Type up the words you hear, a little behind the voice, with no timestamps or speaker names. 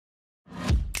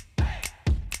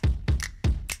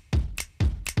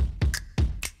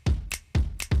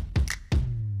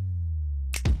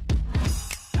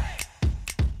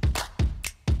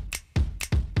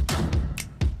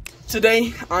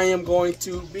Today I am going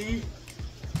to be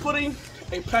putting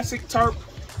a plastic tarp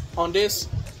on this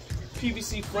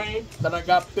PVC frame that I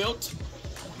got built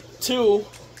to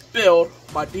build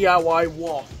my DIY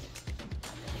wall.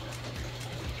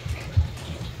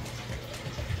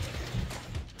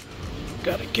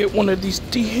 Gotta get one of these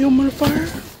dehumidifier.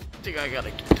 I think I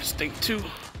gotta get this thing too.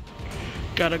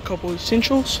 Got a couple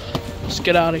essentials. Let's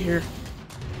get out of here.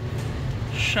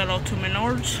 Shout out to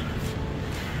Menards.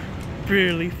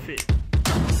 Really fit.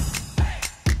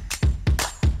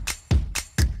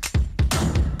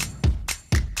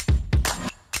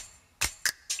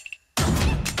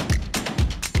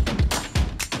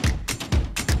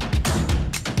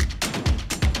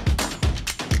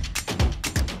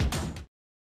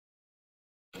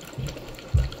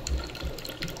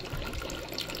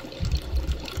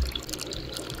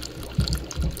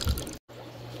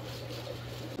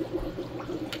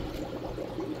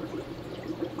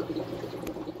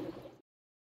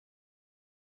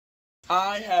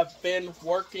 I have been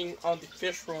working on the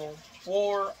fish room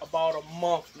for about a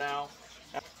month now.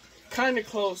 Kind of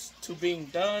close to being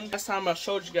done. Last time I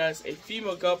showed you guys a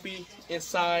female guppy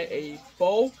inside a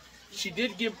bowl. She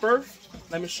did give birth.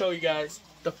 Let me show you guys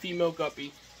the female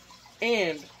guppy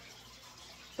and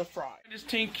the fry. This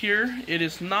tank here, it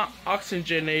is not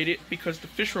oxygenated because the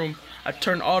fish room, I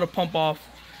turned all the pump off.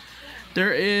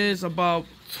 There is about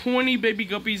 20 baby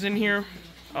guppies in here.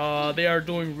 They are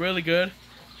doing really good.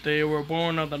 They were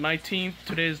born on the 19th.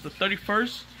 Today is the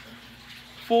 31st.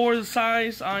 For the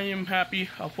size, I am happy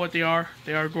of what they are.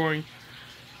 They are growing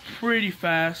pretty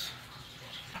fast.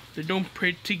 They're doing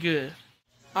pretty good.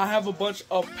 I have a bunch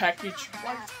of package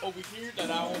right over here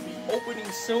that I will be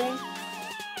opening soon.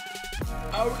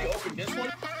 I already opened this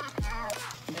one.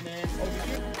 And then over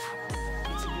here,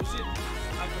 to use it,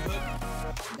 I can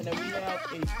look. And then we have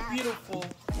a beautiful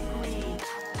green.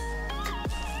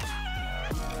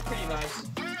 Pretty nice.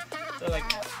 They're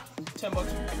like 10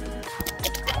 bucks.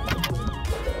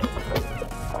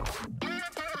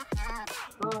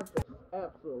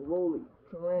 Absolutely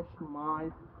drenched my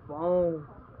phone.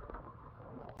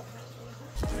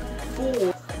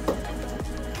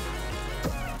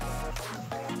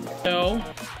 So,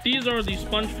 these are the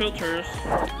sponge filters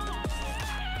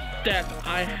that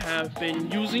I have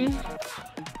been using.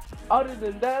 Other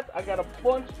than that, I got a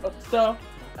bunch of stuff,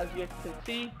 as you can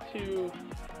see, to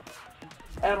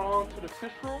add on to the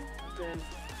fish room. Been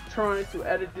trying to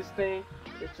edit this thing.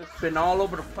 It's just been all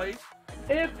over the place.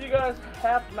 If you guys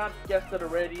have not guessed it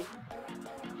already,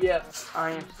 yes,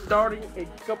 I am starting a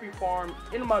guppy farm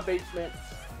in my basement.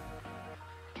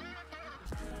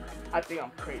 I think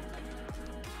I'm crazy.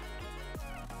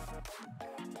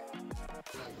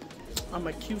 I'm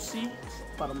a QC,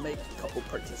 about to make a couple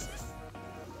purchases.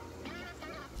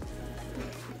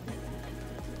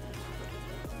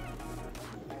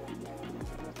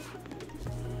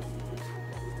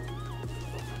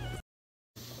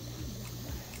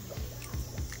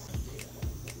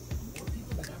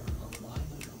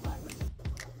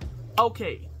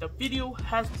 Okay, the video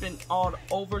has been all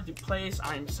over the place.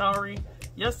 I'm sorry.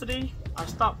 Yesterday, I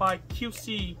stopped by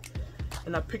QC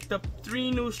and I picked up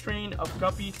 3 new strains of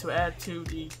guppy to add to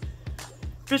the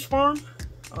fish farm.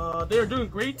 They are doing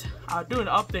great. I'll do an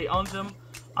update on them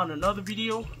on another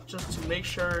video just to make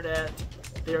sure that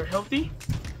they're healthy.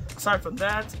 Aside from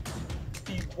that,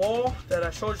 the wall that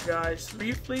I showed you guys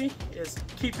briefly is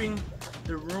keeping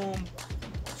the room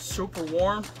super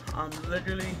warm. I'm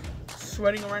literally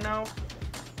sweating right now.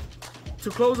 To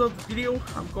close out the video,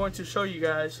 I'm going to show you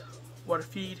guys what I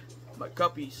feed my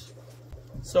guppies.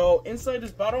 So inside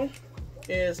this bottle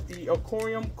is the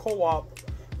Aquarium Co-op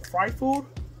fry food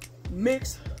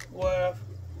mixed with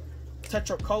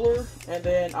tetracolor, and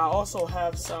then I also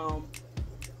have some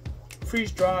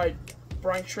freeze-dried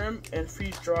brine shrimp and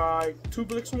freeze-dried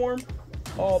tubelix worm,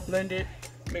 all blended,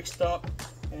 mixed up,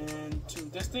 and to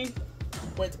this thing.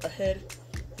 Went ahead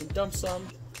and dumped some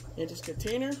in this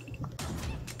container.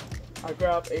 I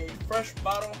grab a fresh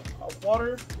bottle of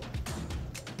water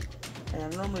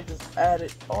and normally just add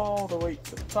it all the way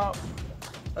to the top.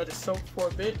 Let it soak for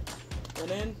a bit and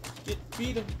then get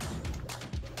feeding.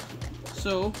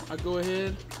 So I go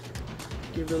ahead,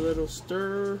 give it a little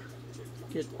stir,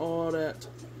 get all that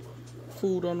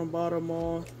food on the bottom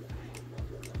all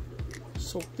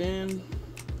soaked in,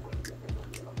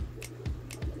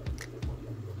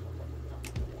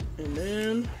 and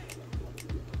then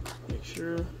make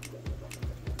sure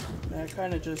that I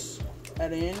kind of just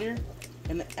add it in there,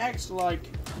 and it acts like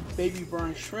baby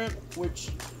brine shrimp,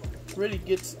 which really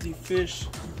gets the fish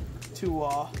to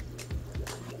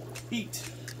eat.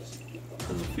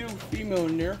 There's a few female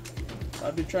in there.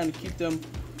 I've been trying to keep them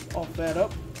all fat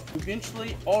up.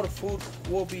 Eventually all the food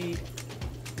will be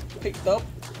picked up.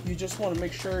 You just want to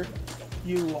make sure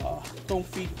you don't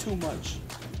feed too much.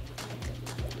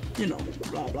 You know,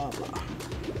 blah blah blah.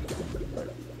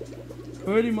 But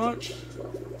pretty much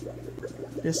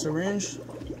this syringe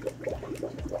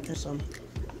and some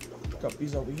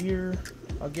guppies over here.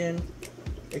 Again,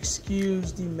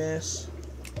 excuse the mess.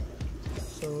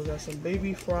 So we got some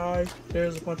baby fry.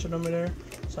 There's a bunch of them in there.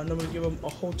 So I'm gonna give them a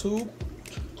whole tube.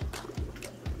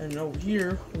 And over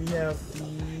here we have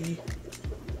the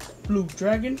blue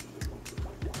dragon.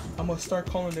 I'm gonna start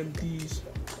calling them these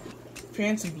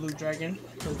fancy blue dragon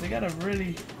because they got a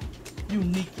really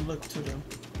unique look to them.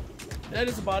 That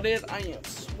is about it. I am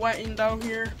sweating down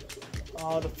here.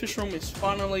 The fish room is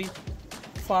finally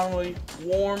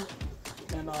warm,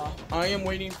 and I am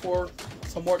waiting for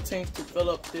some more tanks to fill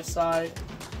up this side.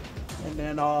 And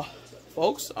then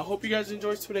folks, I hope you guys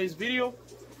enjoyed today's video.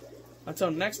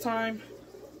 Until next time,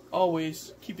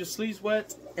 always keep your sleeves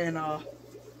wet, and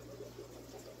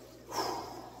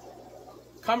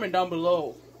comment down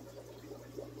below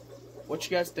what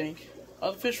you guys think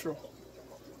of the fish room.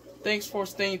 Thanks for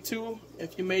staying tuned.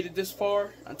 If you made it this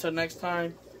far, until next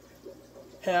time,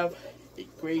 have a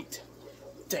great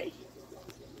day.